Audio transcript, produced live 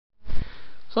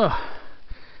So,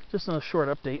 just a short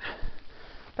update.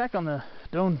 Back on the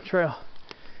Doane Trail,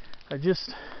 I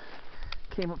just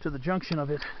came up to the junction of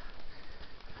it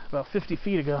about 50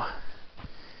 feet ago.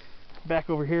 Back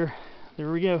over here,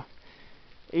 there we go.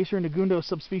 Acer negundo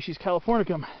subspecies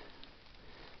californicum.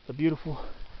 The beautiful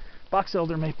box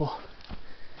elder maple.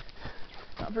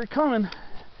 Not very common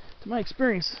to my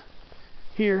experience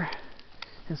here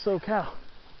in SoCal.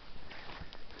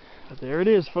 But there it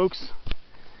is, folks.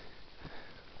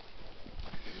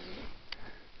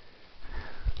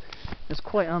 It's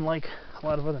quite unlike a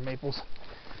lot of other maples.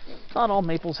 Not all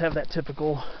maples have that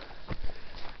typical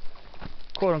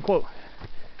quote-unquote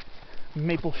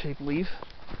maple-shaped leaf.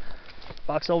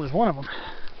 Box elder is one of them.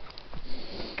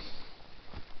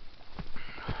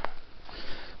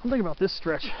 One thing about this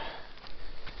stretch,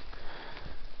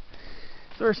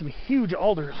 there are some huge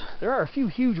alders. There are a few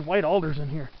huge white alders in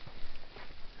here.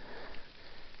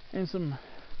 And some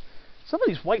of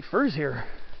these white firs here,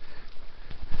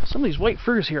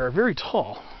 are very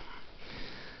tall.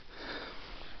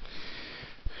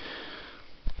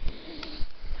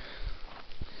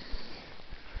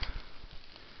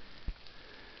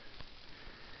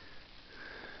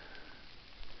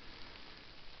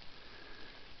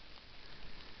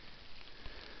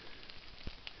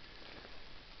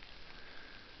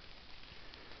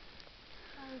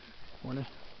 Morning.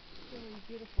 Really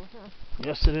beautiful, huh?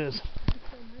 Yes, it is. It's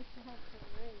so nice to have some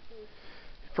rain, too.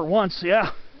 For once,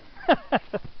 yeah.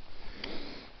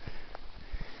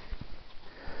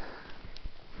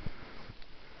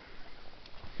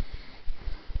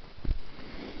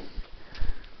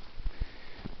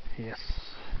 Yes.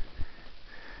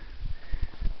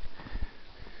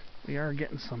 We are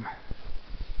getting some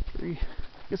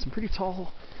pretty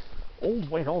tall old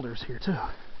white alders here too.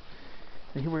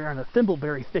 And here we are in a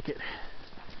thimbleberry thicket.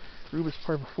 Rubus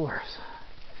parviflorus.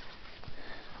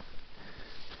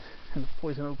 And the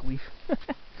poison oak leaf.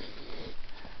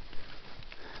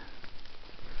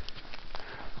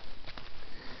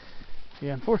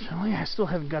 Yeah, unfortunately, I still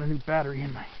haven't got a new battery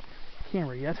in my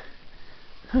camera yet.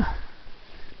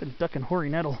 Been ducking hoary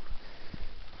nettle.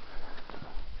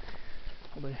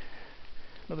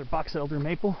 Another box elder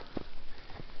maple.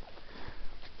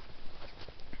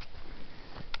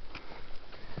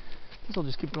 Guess I'll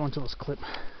just keep going until this clip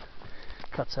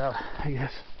cuts out, I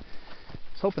guess. I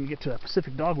was hoping to get to that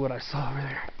Pacific dogwood I saw over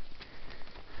there.